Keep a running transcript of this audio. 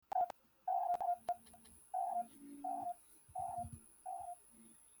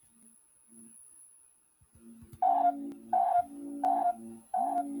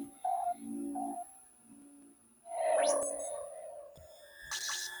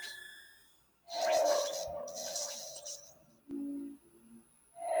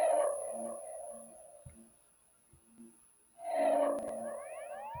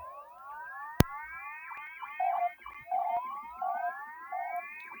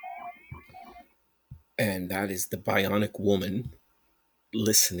and that is the Bionic Woman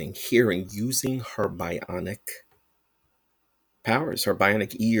listening, hearing, using her bionic powers, her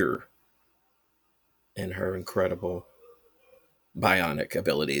bionic ear, and her incredible bionic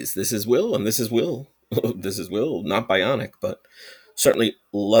abilities. This is Will, and this is Will. This is Will, not bionic, but certainly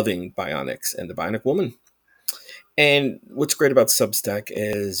loving bionics and the Bionic Woman. And what's great about Substack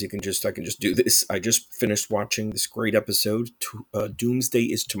is I can just do this. I just finished watching this great episode. Doomsday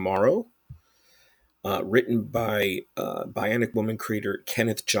is tomorrow, written by Bionic Woman creator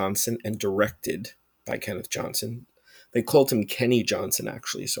Kenneth Johnson and directed by Kenneth Johnson. They called him Kenny Johnson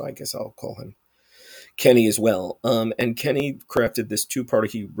actually, so I guess I'll call him Kenny as well. And Kenny crafted this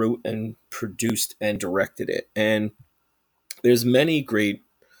two-parter. He wrote and produced and directed it. And there's many great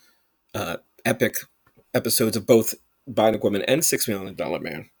epic episodes of both Bionic Woman and $6 Million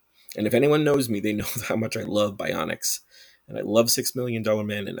Man. And if anyone knows me, they know how much I love Bionics. And I love $6 Million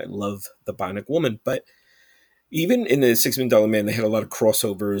Man and I love the Bionic Woman. But even in the $6 Million Man, they had a lot of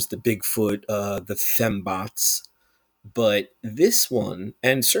crossovers, the Bigfoot, the Fembots. But this one,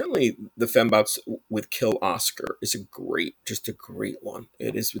 and certainly the Fembots with Kill Oscar, is just a great one.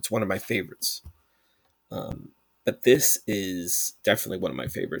 It's one of my favorites. But this is definitely one of my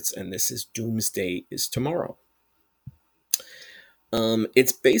favorites, and this is Doomsday is Tomorrow.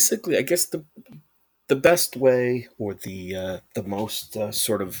 It's basically, I guess, the best way or the most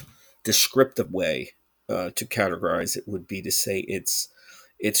sort of descriptive way to categorize it would be to say it's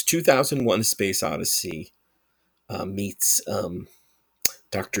 2001: Space Odyssey meets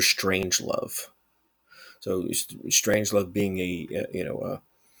Doctor Strangelove. So Strangelove being a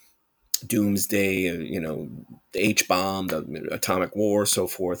Doomsday, the H bomb, the atomic war, so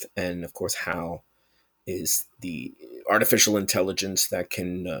forth, and of course Hal is the artificial intelligence that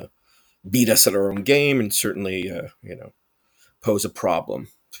can beat us at our own game and certainly pose a problem,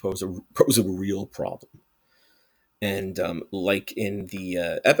 pose a real problem. And like in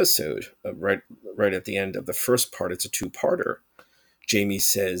the episode, right at the end of the first part, it's a two-parter. Jamie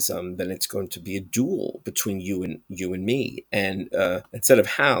says then it's going to be a duel between you and me, and instead of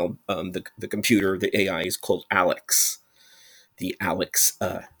Hal, the computer, the AI is called Alex, the Alex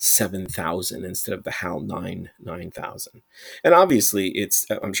 7000 instead of the HAL 9000, and obviously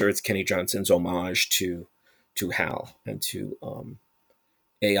I'm sure it's Kenny Johnson's homage to HAL and to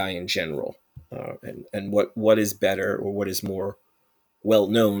AI in general, and what is better or what is more well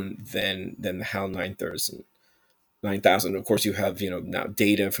known than the HAL 9000. 9000. Of course, you have now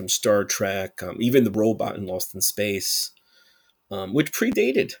Data from Star Trek, even the robot in Lost in Space, which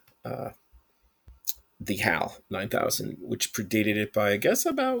predated the HAL 9000, which predated it by I guess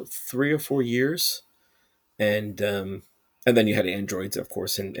about 3 or 4 years, and then you had androids, of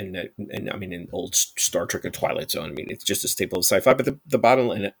course, and I mean in old Star Trek and Twilight Zone. I mean it's just a staple of sci-fi, but the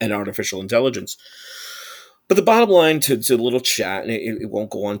bottom and artificial intelligence. But the bottom line to the little chat, and it won't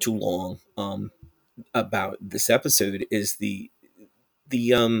go on too long. About this episode is the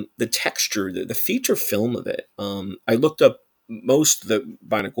texture, the feature film of it. I looked up most of the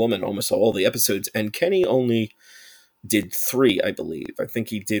Bionic Woman, almost all the episodes, and Kenny only did 3, I believe. I think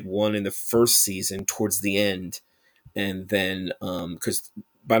he did one in the first season towards the end, and then because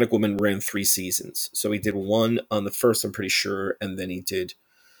Bionic Woman ran 3 seasons, so he did one on the first, I'm pretty sure, and then he did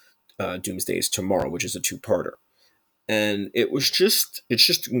Doomsday is Tomorrow, which is a 2-parter. And it's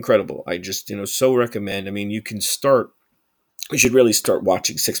just incredible. I just so recommend. I mean, you should really start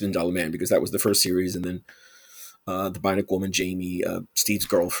watching $6 Million Man, because that was the first series, and then the Bionic Woman, Jamie, Steve's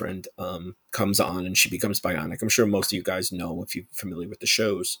girlfriend, comes on and she becomes bionic. I'm sure most of you guys know if you're familiar with the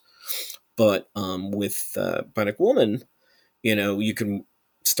shows, but with Bionic Woman, you can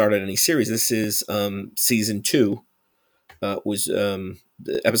start at any series. This is season 2. Was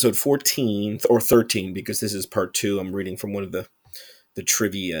episode 14 or 13, because this is part 2. I'm reading from one of the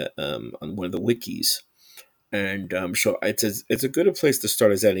trivia on one of the wikis, and so it's a good place to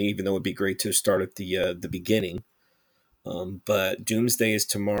start as any, even though it'd be great to start at the beginning. But Doomsday is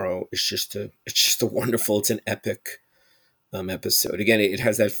Tomorrow is just a wonderful. It's an epic episode. Again, it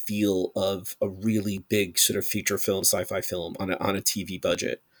has that feel of a really big sort of feature film, sci-fi film on a TV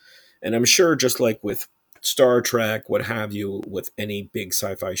budget, and I'm sure just like with Star Trek, what have you, with any big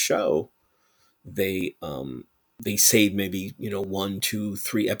sci-fi show, they save maybe 1, 2,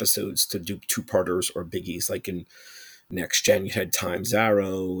 3 episodes to do 2-parters or biggies. Like in Next Gen, you had Time's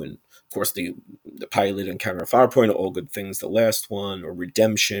Arrow, and of course the pilot and Counter Firepoint, All Good Things, the last one, or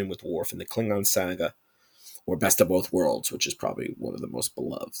Redemption with Worf and the Klingon saga, or Best of Both Worlds, which is probably one of the most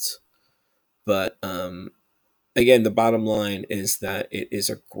beloved. But again, the bottom line is that it is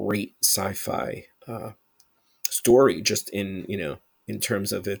a great sci-fi story, just in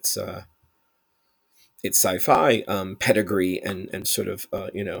terms of its its sci-fi pedigree and sort of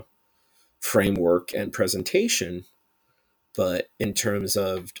framework and presentation. But in terms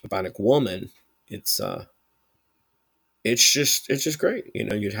of Bionic Woman, it's it's just great.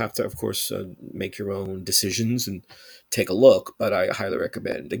 You'd have to, of course, make your own decisions and take a look, but I highly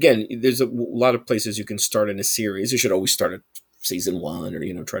recommend. Again, there's a lot of places you can start in a series. You should always start at season one,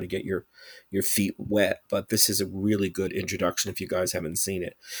 or try to get your feet wet. But this is a really good introduction if you guys haven't seen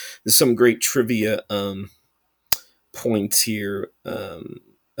it. There's some great trivia points here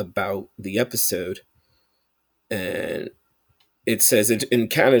about the episode, and it says in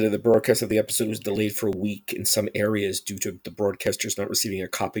Canada, the broadcast of the episode was delayed for a week in some areas due to the broadcasters not receiving a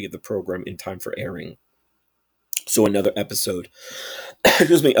copy of the program in time for airing. So another episode,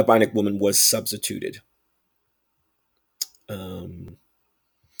 excuse me, a Bionic Woman was substituted.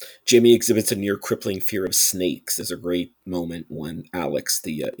 Jamie exhibits a near crippling fear of snakes. There's a great moment when Alex,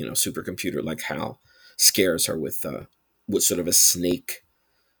 the supercomputer like Hal, scares her with sort of a snake,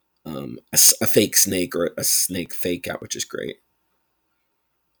 a fake snake or a snake fake out, which is great.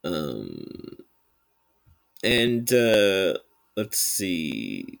 And let's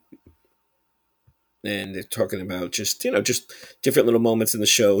see. And they're talking about just different little moments in the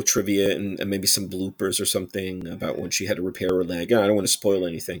show, trivia, and maybe some bloopers or something about when she had to repair her leg. I don't want to spoil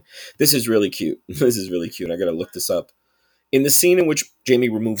anything. This is really cute. This is really cute. I got to look this up. In the scene in which Jamie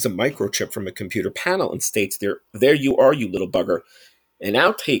removes a microchip from a computer panel and states, there you are, you little bugger. An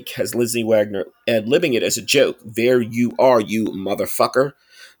outtake has Lizzie Wagner ad-libbing it as a joke. There you are, you motherfucker.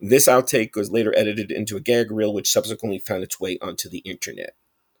 This outtake was later edited into a gag reel, which subsequently found its way onto the internet.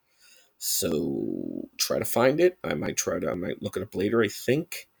 So try to find it. I might look it up later, I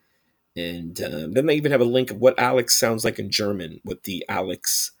think. And then they even have a link of what Alex sounds like in German, what the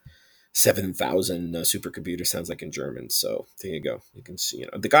Alex 7000 supercomputer sounds like in German. So there you go. You can see,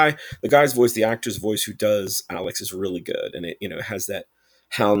 the guy's voice, the actor's voice who does Alex is really good, and it has that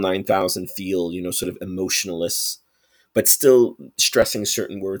HAL 9000 feel, sort of emotionless, but still stressing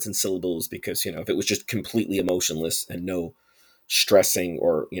certain words and syllables, because if it was just completely emotionless and no stressing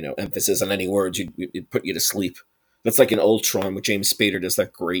or emphasis on any words, it'd put you to sleep. That's like in Ultron with James Spader does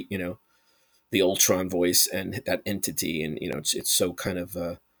that great, the Ultron voice and that entity, and it's so kind of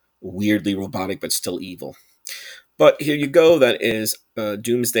weirdly robotic but still evil. But here you go. That is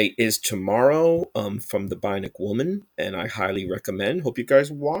Doomsday is tomorrow from the Bionic Woman, and I highly recommend. Hope you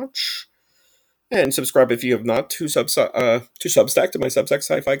guys watch and subscribe if you have not to Substack, to my Substack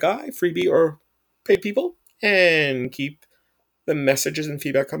Sci-Fi Guy, freebie or paid people, and keep the messages and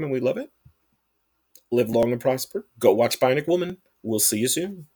feedback coming. We love it. Live long and prosper. Go watch Bionic Woman. We'll see you soon.